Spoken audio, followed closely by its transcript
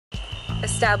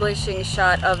establishing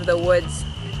shot of the woods.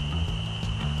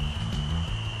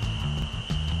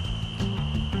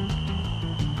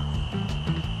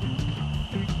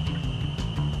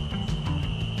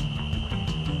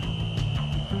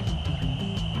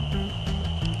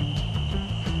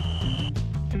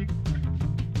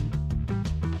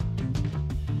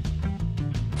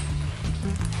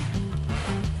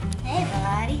 Hey,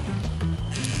 buddy.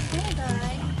 Hey,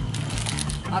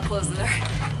 bud. I'll close the door.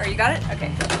 Or you got it?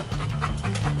 Okay.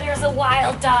 There's a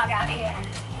wild dog out here.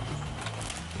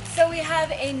 So we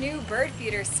have a new bird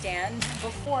feeder stand.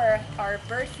 Before, our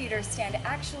bird feeder stand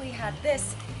actually had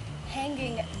this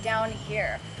hanging down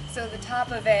here. So the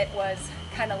top of it was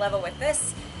kind of level with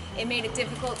this. It made it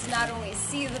difficult to not only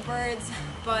see the birds,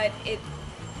 but it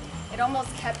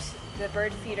almost kept the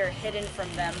bird feeder hidden from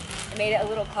them. It made it a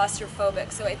little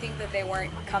claustrophobic, so I think that they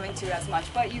weren't coming to as much.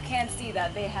 But you can see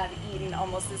that they have eaten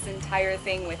almost this entire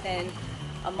thing within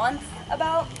a month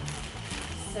about.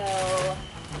 So,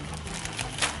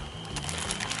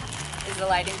 is the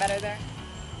lighting better there?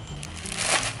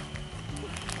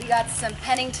 We got some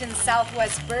Pennington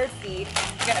Southwest bird feed.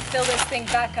 We're gonna fill this thing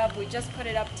back up. We just put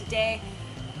it up today.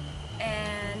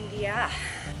 And yeah.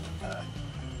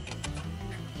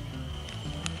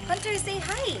 Hunter, say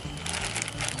hi.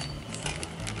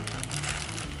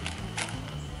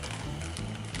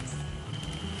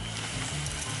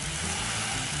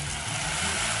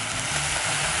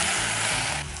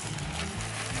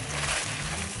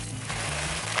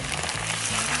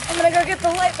 I'm gonna go get the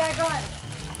light back on.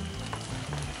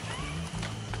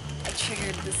 I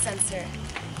triggered the sensor.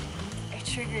 I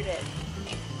triggered it.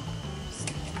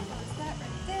 What's that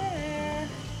right there?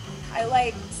 I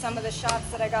like some of the shots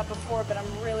that I got before, but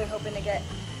I'm really hoping to get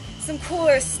some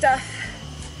cooler stuff.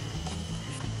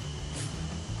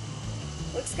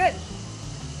 Looks good.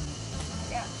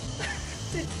 Yeah.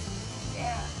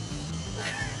 Yeah.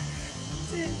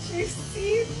 Did you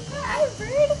see that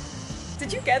bird?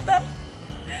 Did you get them?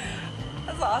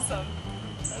 That's awesome.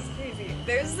 That's crazy.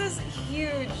 There's this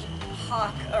huge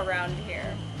hawk around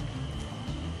here.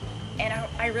 And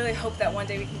I really hope that one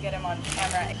day we can get him on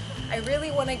camera. I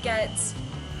really want to get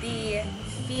the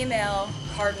female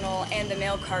cardinal and the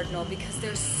male cardinal because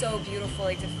they're so beautiful.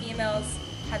 Like the females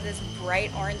have this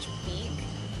bright orange beak.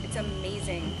 It's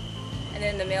amazing. And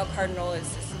then the male cardinal is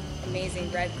this amazing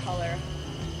red color.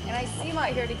 And I see them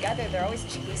out here together. They're always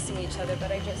chasing each other,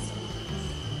 but I just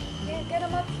can't get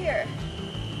them up here.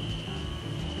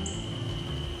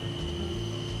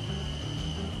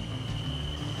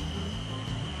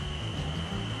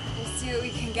 We'll see what we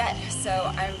can get.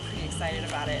 So I'm pretty excited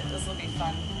about it. This will be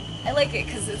fun. I like it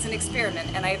because it's an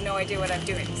experiment and I have no idea what I'm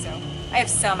doing. So I have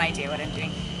some idea what I'm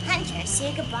doing. Hunter,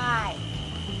 say goodbye.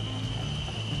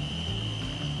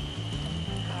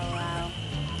 Oh wow.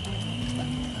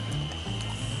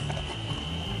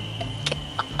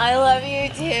 I love you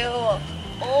too.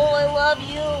 Oh, I love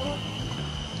you.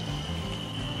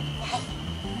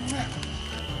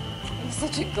 You're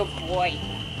such a good boy.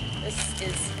 This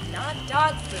is not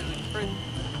dog food for the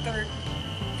third,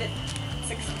 fifth,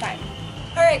 sixth time.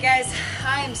 All right, guys,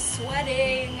 I'm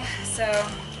sweating, so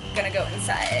I'm gonna go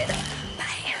inside.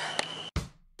 Bye.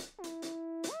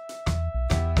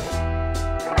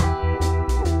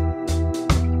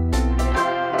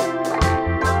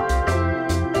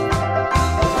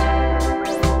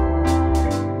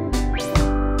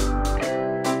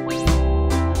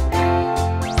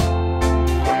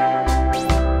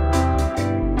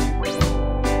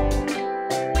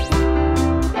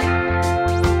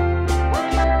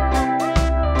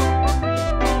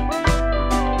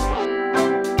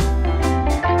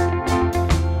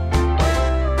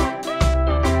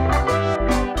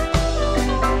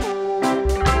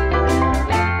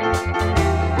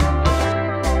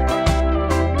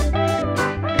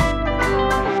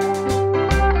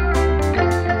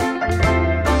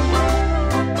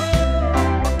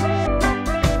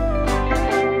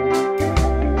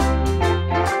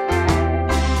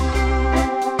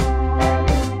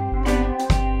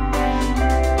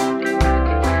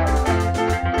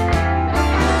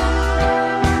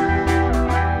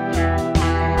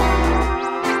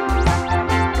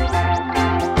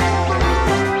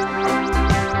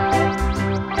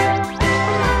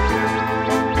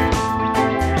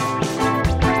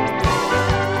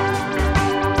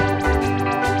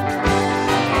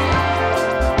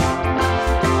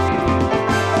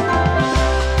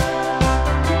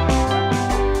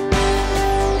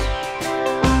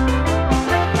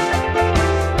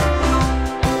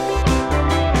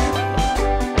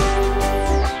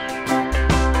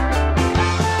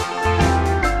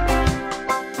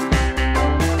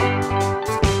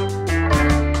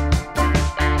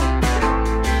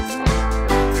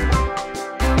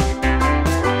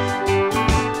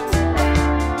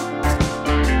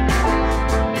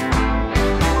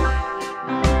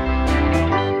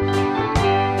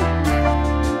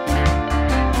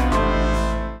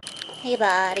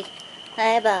 buddy.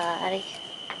 Hi, buddy.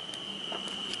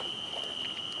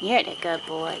 You're the good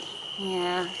boy.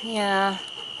 Yeah, yeah.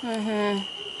 I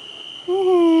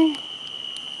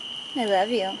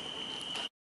love you.